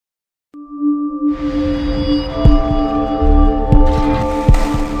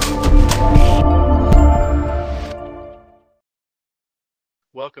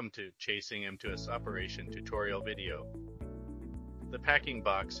Welcome to Chasing M2S Operation Tutorial Video. The packing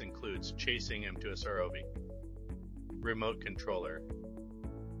box includes Chasing M2S ROV, remote controller,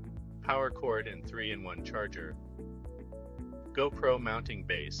 power cord and 3-in-1 charger, GoPro mounting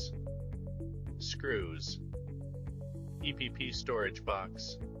base, screws, EPP storage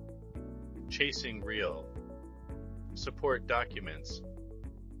box, chasing reel, support documents,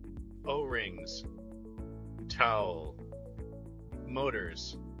 O-rings, towel,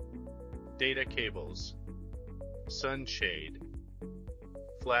 motors, data cables, sunshade,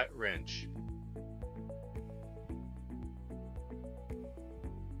 flat wrench.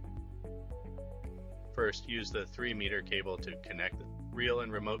 First, use the 3-meter cable to connect the reel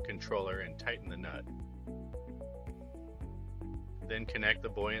and remote controller and tighten the nut. Then connect the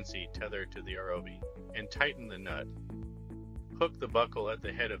buoyancy tether to the ROV and tighten the nut. Hook the buckle at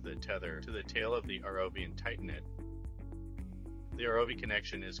the head of the tether to the tail of the ROV and tighten it. The ROV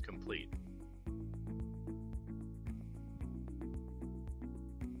connection is complete.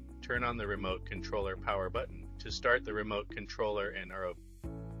 Turn on the remote controller power button to start the remote controller and ROV.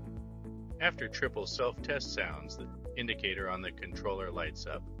 After triple self-test sounds, the indicator on the controller lights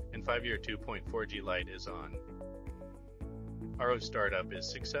up and 5-year 2.4G light is on. ROV startup is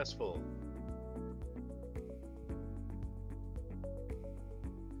successful.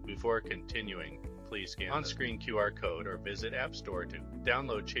 Before continuing, please scan on-screen QR code or visit App Store to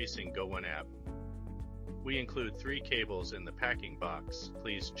download Chasing Go One app. We include 3 cables in the packing box.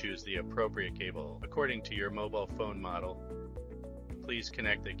 Please choose the appropriate cable according to your mobile phone model. Please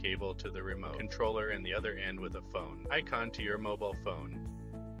connect the cable to the remote controller and the other end with a phone icon to your mobile phone.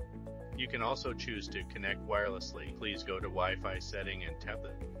 You can also choose to connect wirelessly. Please go to Wi-Fi setting and tap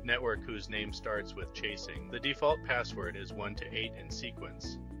the network whose name starts with Chasing. The default password is 1 to 8 in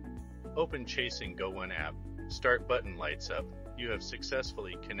sequence. Open Chasing Go One app. Start button lights up. You have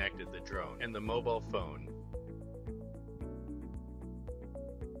successfully connected the drone and the mobile phone.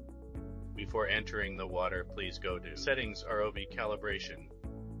 Before entering the water, please go to Settings ROV Calibration.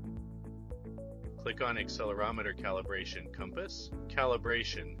 Click on Accelerometer Calibration, Compass,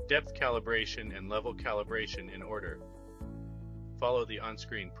 Calibration, Depth Calibration, and Level Calibration in order. Follow the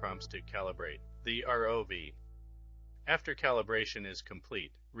on-screen prompts to calibrate the ROV. After calibration is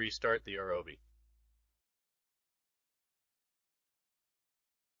complete, restart the ROV.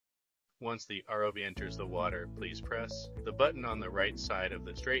 Once the ROV enters the water, please press the button on the right side of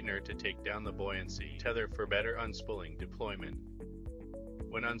the straightener to take down the buoyancy tether for better unspooling deployment.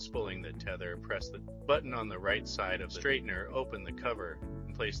 When unspooling the tether, press the button on the right side of the straightener, open the cover,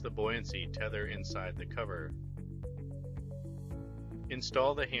 and place the buoyancy tether inside the cover.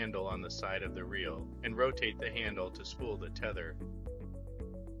 Install the handle on the side of the reel and rotate the handle to spool the tether.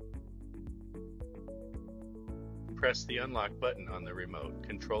 Press the unlock button on the remote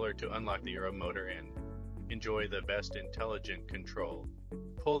controller to unlock the ROV motor and enjoy the best intelligent control.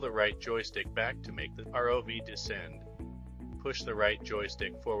 Pull the right joystick back to make the ROV descend. Push the right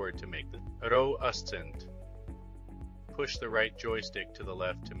joystick forward to make the ROV ascend. Push the right joystick to the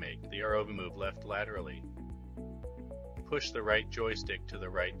left to make the ROV move left laterally. Push the right joystick to the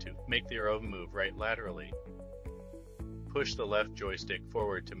right to make the ROV move right laterally. Push the left joystick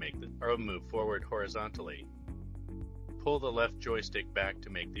forward to make the ROV move forward horizontally. Pull the left joystick back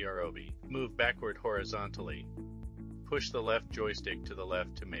to make the ROV move backward horizontally. Push the left joystick to the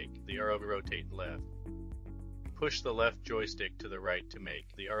left to make the ROV rotate left. Push the left joystick to the right to make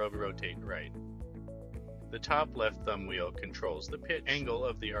the ROV rotate right. The top left thumb wheel controls the pitch angle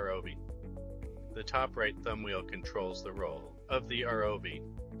of the ROV. The top right thumb wheel controls the roll of the ROV.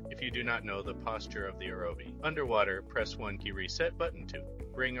 If you do not know the posture of the ROV underwater, press 1 key reset button to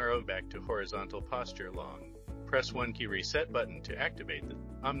bring ROV back to horizontal posture long. Press 1 key reset button to activate the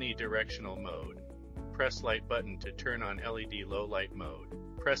omnidirectional mode. Press light button to turn on LED low light mode.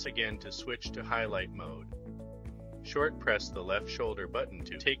 Press again to switch to highlight mode. Short press the left shoulder button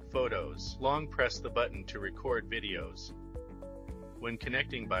to take photos. Long press the button to record videos. When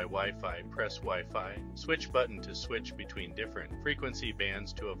connecting by Wi-Fi, press Wi-Fi switch button to switch between different frequency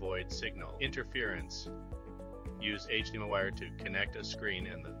bands to avoid signal interference. Use HDMI wire to connect a screen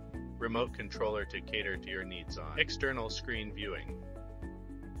and the remote controller to cater to your needs on external screen viewing.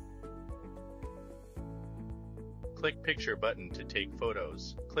 Click picture button to take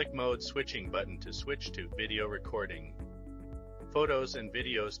photos. Click mode switching button to switch to video recording. Photos and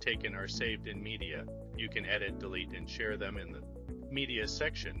videos taken are saved in media. You can edit, delete, and share them in the media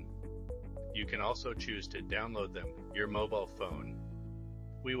section. You can also choose to download them to your mobile phone.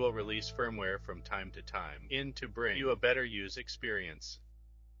 We will release firmware from time to time to bring you a better use experience.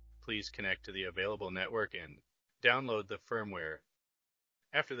 Please connect to the available network and download the firmware.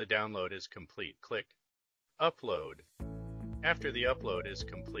 After the download is complete, click Upload. After the upload is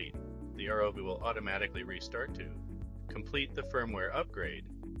complete, the ROV will automatically restart to complete the firmware upgrade.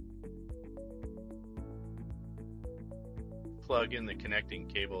 Plug in the connecting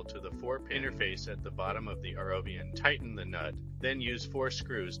cable to the 4-pin interface at the bottom of the ROV and tighten the nut. Then use 4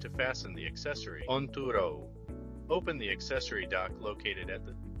 screws to fasten the accessory onto ROV. Open the accessory dock located at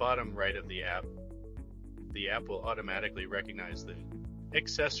the bottom right of the app. The app will automatically recognize the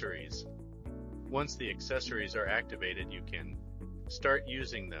accessories. Once the accessories are activated, you can start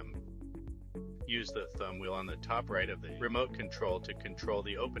using them. Use the thumb wheel on the top right of the remote control to control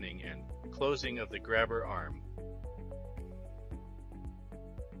the opening and closing of the grabber arm.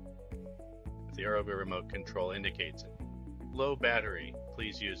 If the ROV remote control indicates low battery,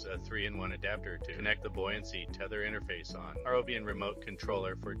 please use a 3-in-1 adapter to connect the buoyancy tether interface on ROV and remote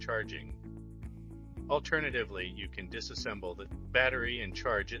controller for charging. Alternatively, you can disassemble the battery and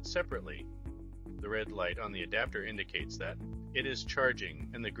charge it separately. The red light on the adapter indicates that it is charging,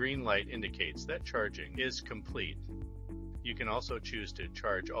 and the green light indicates that charging is complete. You can also choose to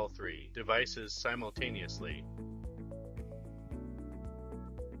charge all 3 devices simultaneously.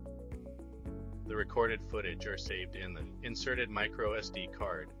 The recorded footage are saved in the inserted micro SD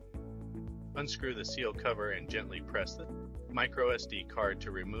card. Unscrew the seal cover and gently press the micro SD card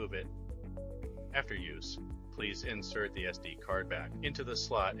to remove it. After use, please insert the SD card back into the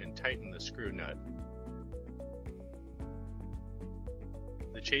slot and tighten the screw nut.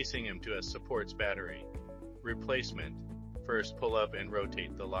 The Chasing M2S supports battery replacement. First, pull up and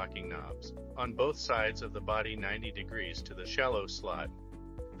rotate the locking knobs on both sides of the body 90 degrees to the shallow slot.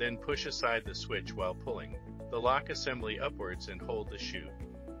 Then push aside the switch while pulling the lock assembly upwards and hold the chute.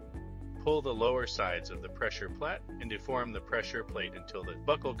 Pull the lower sides of the pressure plate and deform the pressure plate until the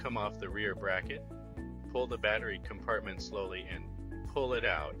buckle come off the rear bracket. Pull the battery compartment slowly and pull it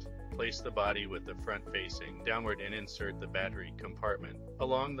out. Place the body with the front facing downward and insert the battery compartment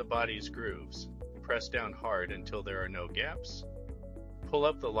along the body's grooves. Press down hard until there are no gaps. Pull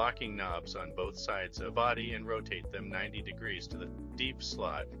up the locking knobs on both sides of the body and rotate them 90 degrees to the deep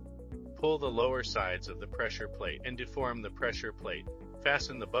slot. Pull the lower sides of the pressure plate and deform the pressure plate.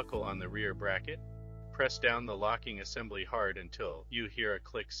 Fasten the buckle on the rear bracket. Press down the locking assembly hard until you hear a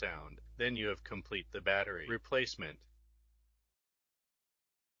click sound. Then you have complete the battery replacement.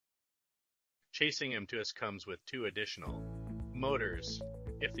 Chasing M2S comes with 2 additional motors.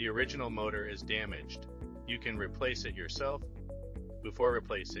 If the original motor is damaged, you can replace it yourself. Before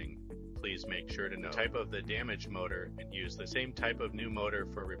replacing, please make sure to know the type of the damaged motor and use the same type of new motor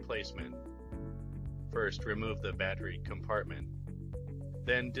for replacement. First, remove the battery compartment.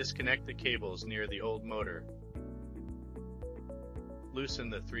 Then disconnect the cables near the old motor.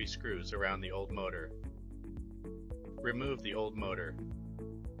 Loosen the 3 screws around the old motor. Remove the old motor.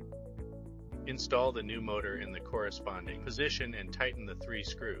 Install the new motor in the corresponding position and tighten the 3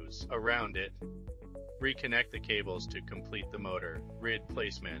 screws around it. Reconnect the cables to complete the motor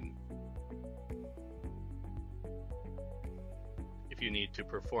replacement. If you need to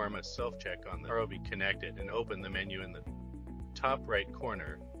perform a self-check on the ROV, connect it and open the menu in the top right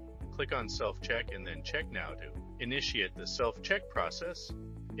corner. Click on self-check and then check now to initiate the self-check process.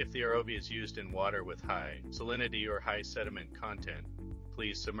 If the ROV is used in water with high salinity or high sediment content,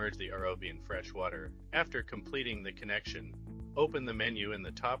 please submerge the ROV in fresh water. After completing the connection, open the menu in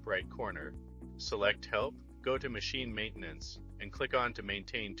the top right corner. Select Help, go to Machine Maintenance, and click on to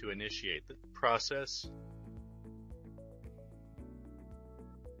Maintain to initiate the process.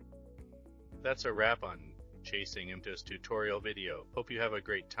 That's a wrap on Chasing M2S tutorial video. Hope you have a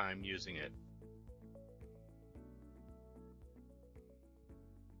great time using it.